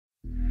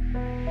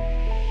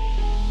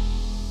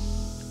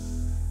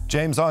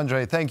James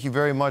Andre, thank you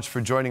very much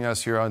for joining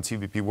us here on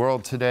TVP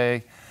World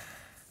today.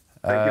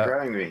 Thank you for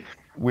having me.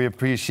 We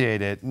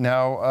appreciate it.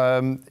 Now,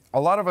 a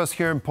lot of us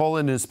here in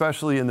Poland,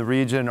 especially in the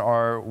region,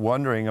 are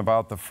wondering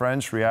about the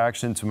French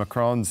reaction to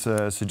Macron's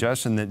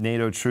suggestion that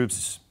NATO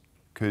troops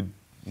could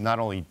not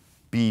only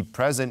be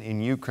present in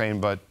Ukraine,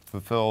 but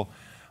fulfill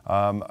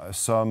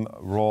some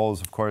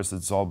roles. Of course,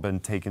 it's all been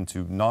taken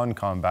to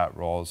non-combat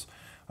roles.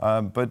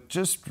 But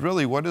just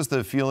really, what is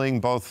the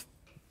feeling both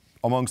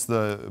amongst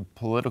the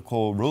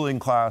political ruling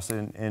class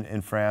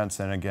in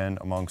France and, again,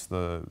 amongst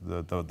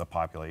the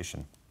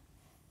population?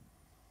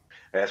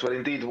 Yes, well,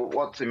 indeed,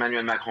 what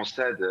Emmanuel Macron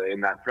said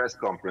in that press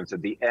conference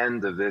at the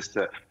end of this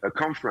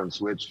conference,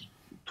 which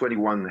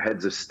 21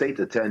 heads of state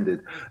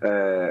attended,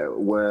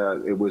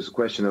 where it was a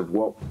question of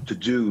what to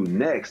do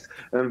next.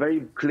 And very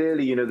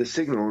clearly, the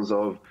signals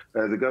of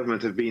the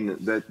government have been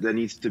that there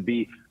needs to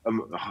be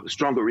a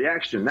stronger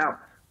reaction. Now,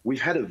 we've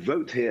had a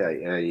vote here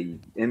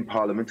in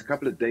Parliament a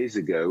couple of days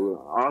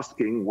ago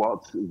asking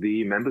what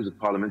the members of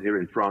Parliament here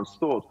in France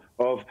thought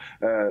of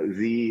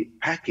the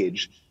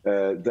package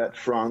that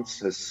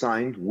France has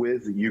signed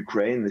with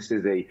Ukraine. This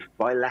is a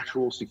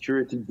bilateral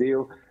security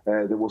deal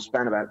that will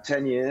span about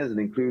 10 years and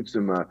includes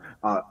some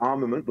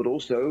armament, but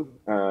also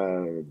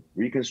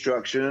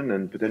reconstruction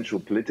and potential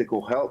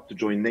political help to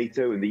join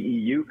NATO and the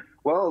EU.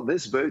 Well,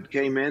 this vote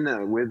came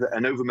in with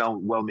an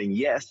overwhelming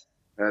yes.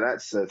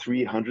 That's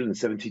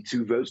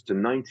 372 votes to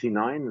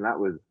 99. That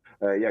was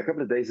a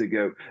couple of days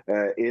ago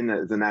in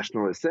the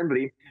National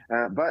Assembly.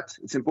 But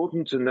it's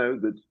important to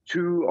note that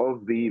two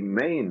of the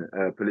main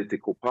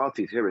political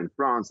parties here in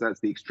France, that's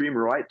the extreme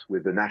right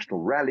with the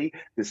National Rally,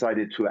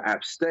 decided to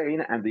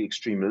abstain, and the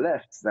extreme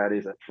left, that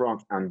is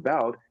France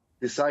Unbowed,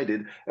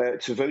 decided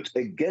to vote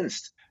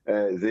against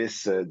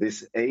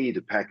this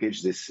aid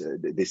package,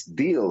 this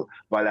deal,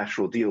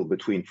 bilateral deal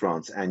between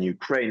France and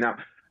Ukraine.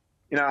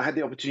 Now, I had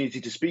the opportunity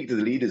to speak to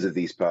the leaders of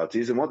these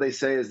parties, and what they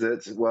say is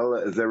that,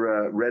 well, there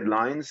are red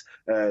lines.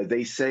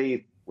 They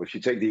say, well, if you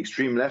take the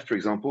extreme left, for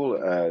example,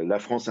 La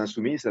France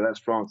Insoumise, so that's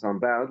France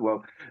Unbowed,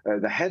 well,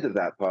 the head of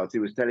that party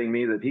was telling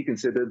me that he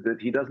considered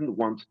that he doesn't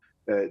want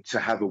to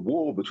have a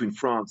war between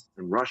France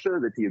and Russia,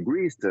 that he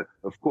agrees to,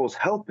 of course,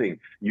 helping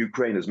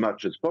Ukraine as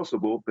much as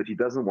possible, but he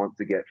doesn't want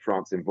to get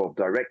France involved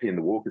directly in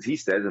the war, because he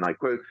says, and I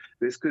quote,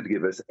 this could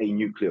give us a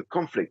nuclear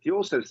conflict. He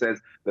also says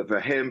that for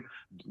him,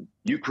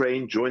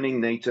 Ukraine joining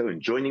NATO and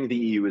joining the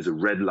EU is a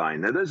red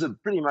line. Now, those are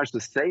pretty much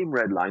the same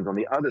red lines on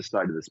the other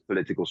side of this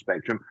political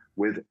spectrum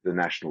with the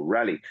National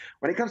Rally.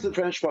 When it comes to the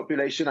French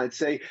population, I'd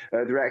say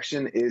the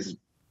reaction is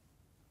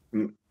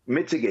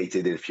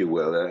mitigated, if you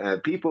will.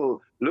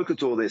 People look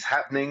at all this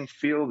happening,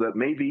 feel that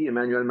maybe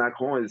Emmanuel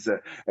Macron is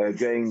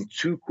going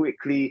too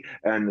quickly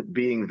and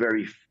being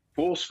very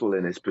forceful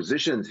in his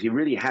positions. He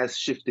really has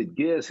shifted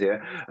gears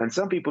here. And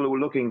some people are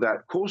looking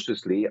that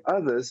cautiously.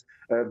 Others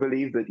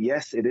believe that,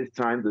 yes, it is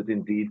time that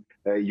indeed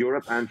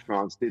Europe and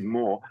France did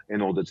more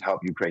in order to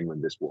help Ukraine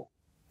win this war.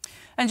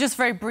 And just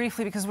very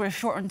briefly, because we're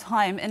short on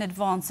time, in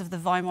advance of the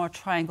Weimar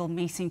Triangle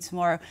meeting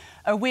tomorrow,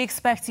 are we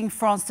expecting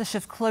France to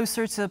shift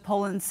closer to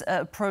Poland's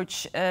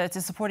approach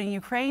to supporting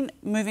Ukraine,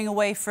 moving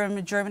away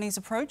from Germany's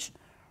approach?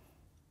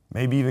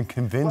 Maybe even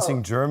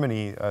convincing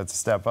Germany to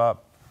step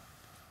up.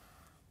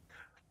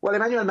 Well,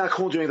 Emmanuel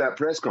Macron, during that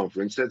press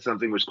conference, said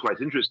something which was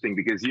quite interesting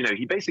because,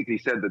 he basically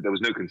said that there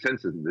was no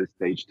consensus at this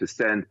stage to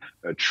send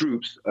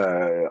troops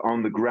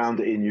on the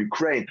ground in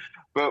Ukraine.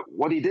 But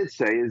what he did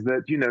say is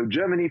that,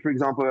 Germany, for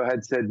example,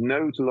 had said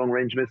no to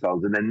long-range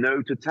missiles, and then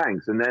no to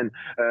tanks, and then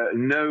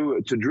no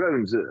to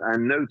drones,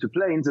 and no to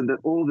planes, and that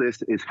all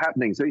this is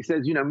happening. So he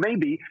says,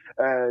 maybe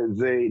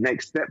the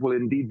next step will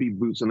indeed be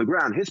boots on the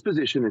ground. His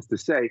position is to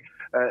say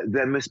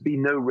there must be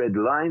no red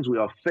lines. We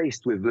are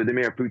faced with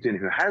Vladimir Putin,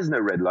 who has no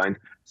red lines,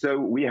 so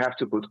we have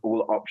to put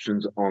all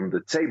options on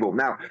the table.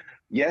 Now,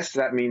 yes,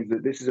 that means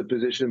that this is a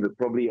position that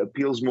probably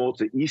appeals more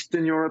to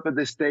Eastern Europe at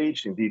this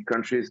stage, indeed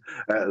countries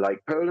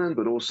like Poland,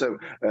 but also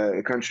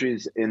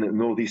countries in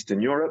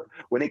Northeastern Europe.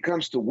 When it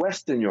comes to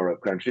Western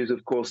Europe countries,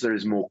 of course, there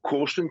is more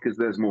caution because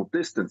there's more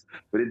distance.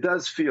 But it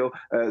does feel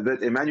that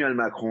Emmanuel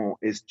Macron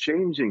is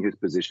changing his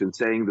position,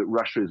 saying that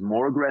Russia is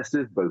more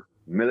aggressive, both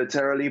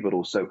militarily, but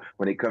also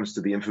when it comes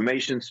to the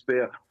information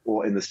sphere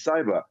or in the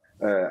cyber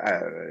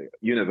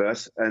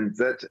universe, and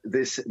that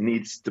this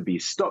needs to be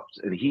stopped.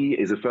 And he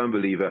is a firm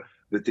believer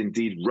that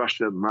indeed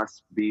Russia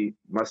must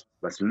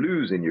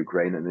lose in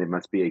Ukraine, and there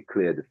must be a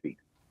clear defeat.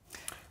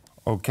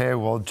 Okay,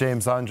 well,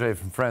 James Andre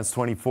from France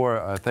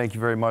 24, thank you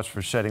very much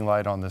for shedding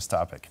light on this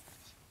topic.